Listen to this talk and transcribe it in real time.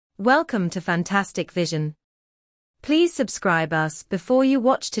Welcome to Fantastic Vision. Please subscribe us before you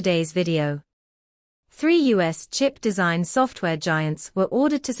watch today's video. 3 U.S. chip design software giants were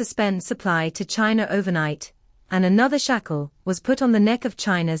ordered to suspend supply to China overnight, and another shackle was put on the neck of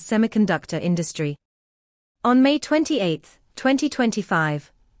China's semiconductor industry. On May 28,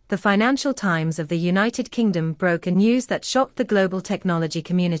 2025, the Financial Times of the United Kingdom broke a news that shocked the global technology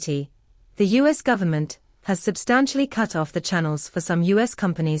community. The U.S. government has substantially cut off the channels for some U.S.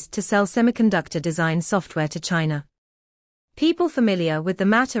 companies to sell semiconductor design software to China. People familiar with the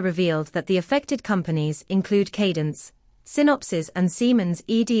matter revealed that the affected companies include Cadence, Synopsys and Siemens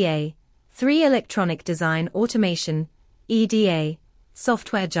EDA, 3 electronic design automation, EDA,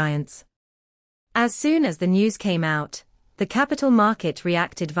 software giants. As soon as the news came out, the capital market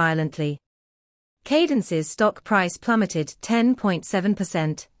reacted violently. Cadence's stock price plummeted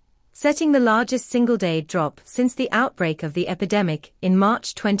 10.7%. Setting the largest single-day drop since the outbreak of the epidemic in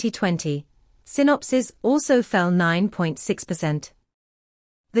March 2020. Synopsys also fell 9.6%.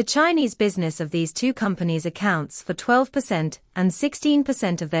 The Chinese business of these two companies accounts for 12% and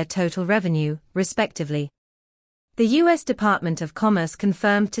 16% of their total revenue, respectively. The U.S. Department of Commerce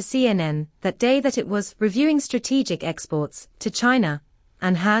confirmed to CNN that day that it was reviewing strategic exports to China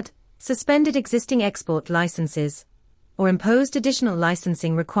and had suspended existing export licenses or imposed additional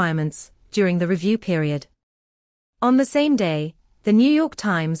licensing requirements during the review period. On the same day, the New York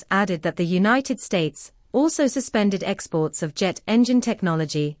Times added that the United States also suspended exports of jet engine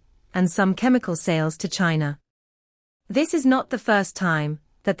technology and some chemical sales to China. This is not the first time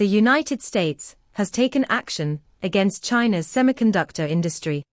that the United States has taken action against China's semiconductor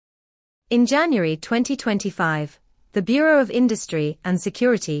industry. In January 2025, the Bureau of Industry and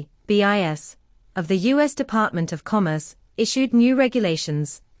Security, BIS, of the U.S. Department of Commerce issued new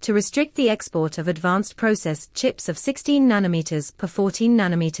regulations to restrict the export of advanced process chips of 16 nanometers per 14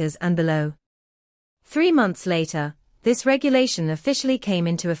 nanometers and below. 3 months later, this regulation officially came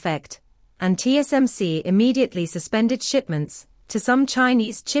into effect, and TSMC immediately suspended shipments to some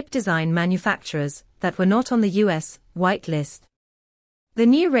Chinese chip design manufacturers that were not on the U.S. white list. The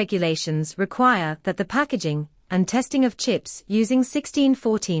new regulations require that the packaging and testing of chips using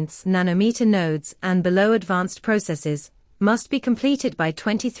 16/14 nanometer nodes and below advanced processes must be completed by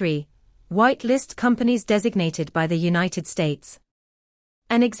 23 whitelist companies designated by the United States.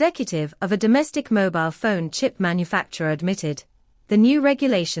 An executive of a domestic mobile phone chip manufacturer admitted, "The new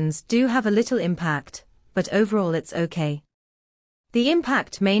regulations do have a little impact, but overall it's okay. The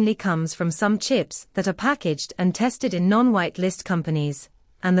impact mainly comes from some chips that are packaged and tested in non-whitelist companies,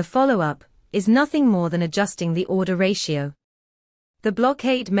 and the follow-up is nothing more than adjusting the order ratio. The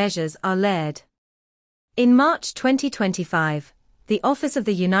blockade measures are layered." In March 2025, the Office of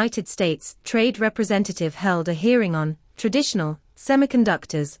the United States Trade Representative held a hearing on traditional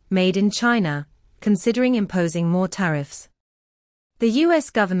semiconductors made in China, considering imposing more tariffs. The U.S.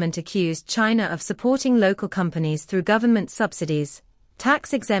 government accused China of supporting local companies through government subsidies,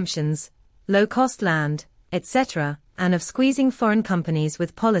 tax exemptions, low-cost land, etc., and of squeezing foreign companies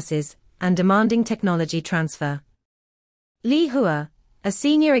with policies and demanding technology transfer. Li Hua, a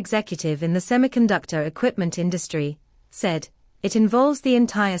senior executive in the semiconductor equipment industry, said, "It involves the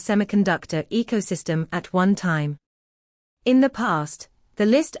entire semiconductor ecosystem at one time." In the past, the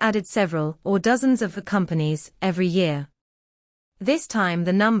list added several or dozens of companies every year. This time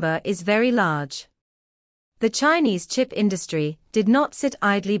the number is very large. The Chinese chip industry did not sit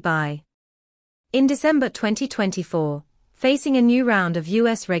idly by. In December 2024, facing a new round of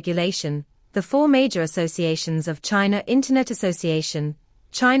U.S. regulation, the 4 major associations of China Internet Association,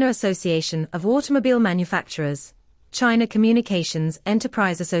 China Association of Automobile Manufacturers, China Communications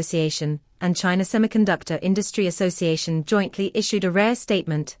Enterprise Association, and China Semiconductor Industry Association jointly issued a rare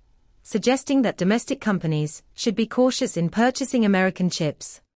statement, suggesting that domestic companies should be cautious in purchasing American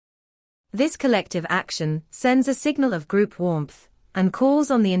chips. This collective action sends a signal of group warmth and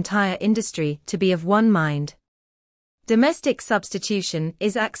calls on the entire industry to be of one mind. Domestic substitution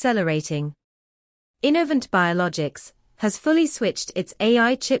is accelerating. Innovent Biologics has fully switched its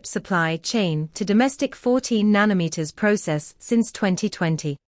AI chip supply chain to domestic 14 nanometers process since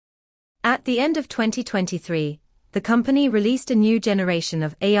 2020. At the end of 2023, the company released a new generation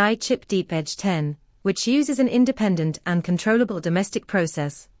of AI chip DeepEdge 10, which uses an independent and controllable domestic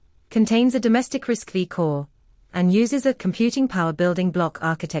process, contains a domestic RISC-V core, and uses a computing power building block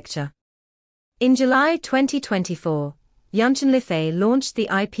architecture. In July 2024, Yunchun Lifei launched the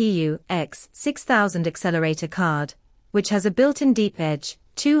IPU X6000 accelerator card, which has a built-in DeepEdge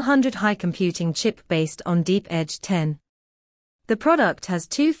 200 high computing chip based on DeepEdge 10. The product has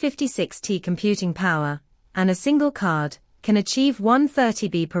 256T computing power and a single card, can achieve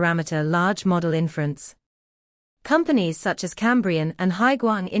 130B parameter large model inference. Companies such as Cambrian and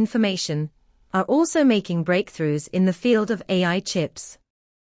Haiguang Information are also making breakthroughs in the field of AI chips.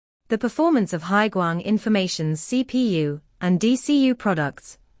 The performance of Haiguang Information's CPU and DCU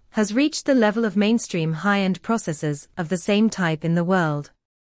products has reached the level of mainstream high-end processors of the same type in the world.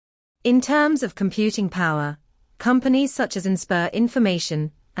 In terms of computing power, companies such as Inspur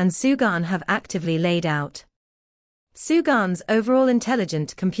Information and Sugan have actively laid out. Sugan's overall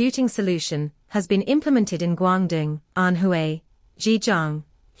intelligent computing solution has been implemented in Guangdong, Anhui, Zhejiang,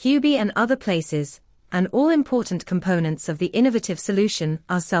 Hubei and other places, and all important components of the innovative solution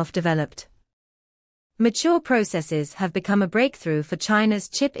are self-developed. Mature processes have become a breakthrough for China's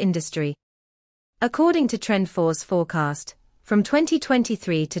chip industry. According to TrendForce forecast, from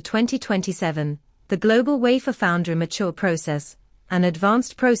 2023 to 2027, the global wafer foundry mature process and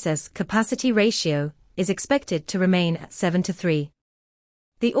advanced process capacity ratio is expected to remain at 7:3.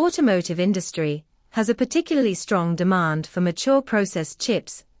 The automotive industry has a particularly strong demand for mature process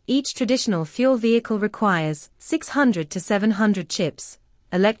chips. Each traditional fuel vehicle requires 600 to 700 chips,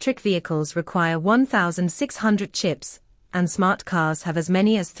 electric vehicles require 1,600 chips, and smart cars have as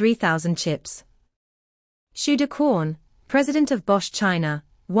many as 3,000 chips. Xu Dequan, president of Bosch China,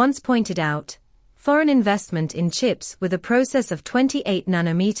 once pointed out, foreign investment in chips with a process of 28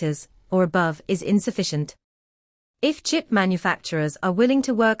 nanometers or above is insufficient. If chip manufacturers are willing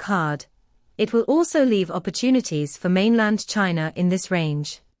to work hard, it will also leave opportunities for mainland China in this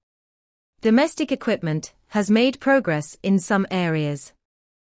range. Domestic equipment has made progress in some areas.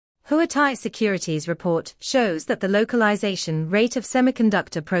 Huatai Securities report shows that the localization rate of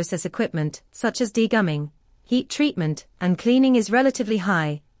semiconductor process equipment, such as degumming, heat treatment, and cleaning is relatively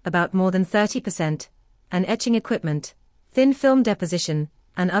high, about more than 30%, and etching equipment, thin film deposition,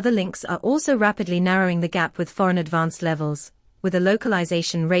 and other links are also rapidly narrowing the gap with foreign advanced levels, with a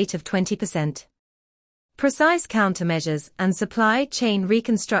localization rate of 20%. Precise countermeasures and supply chain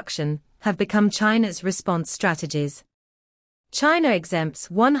reconstruction have become China's response strategies. China exempts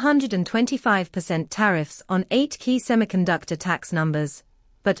 125% tariffs on 8 key semiconductor tax numbers,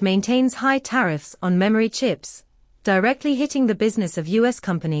 but maintains high tariffs on memory chips, directly hitting the business of US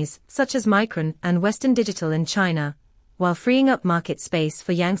companies such as Micron and Western Digital in China, while freeing up market space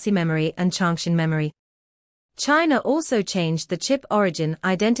for Yangtze memory and Changshan memory. China also changed the chip origin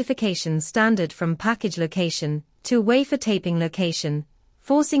identification standard from package location to wafer taping location,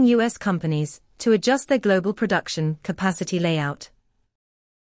 forcing US companies to adjust their global production capacity layout.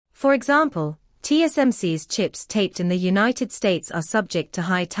 For example, TSMC's chips taped in the United States are subject to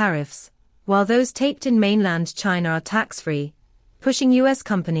high tariffs, while those taped in mainland China are tax-free, pushing US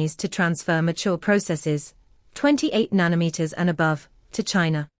companies to transfer mature processes, 28 nanometers and above, to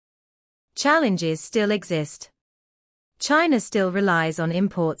China. Challenges still exist. China still relies on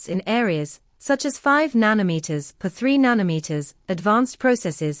imports in areas such as 5 nanometers per 3 nanometers, advanced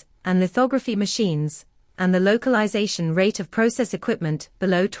processes, and lithography machines, and the localization rate of process equipment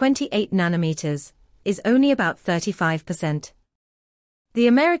below 28 nanometers is only about 35%. The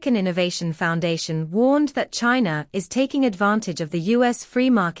American Innovation Foundation warned that China is taking advantage of the US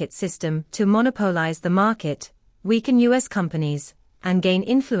free market system to monopolize the market, weaken US companies, and gain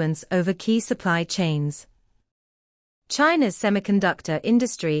influence over key supply chains. China's semiconductor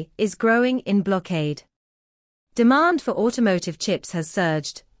industry is growing in blockade. Demand for automotive chips has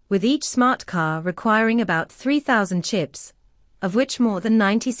surged, with each smart car requiring about 3,000 chips, of which more than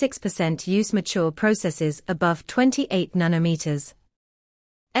 96% use mature processes above 28 nanometers.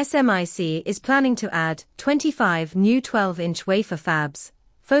 SMIC is planning to add 25 new 12-inch wafer fabs,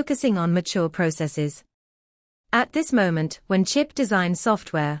 focusing on mature processes. At this moment, when chip design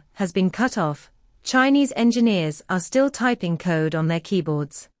software has been cut off, Chinese engineers are still typing code on their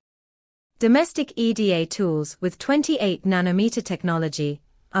keyboards. Domestic EDA tools with 28 nanometer technology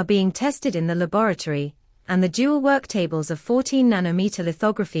are being tested in the laboratory, and the dual worktables of 14 nanometer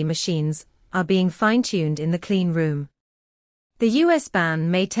lithography machines are being fine-tuned in the clean room. The US ban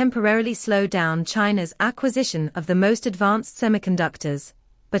may temporarily slow down China's acquisition of the most advanced semiconductors,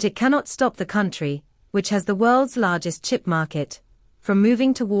 but it cannot stop the country, which has the world's largest chip market, from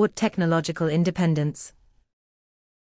moving toward technological independence.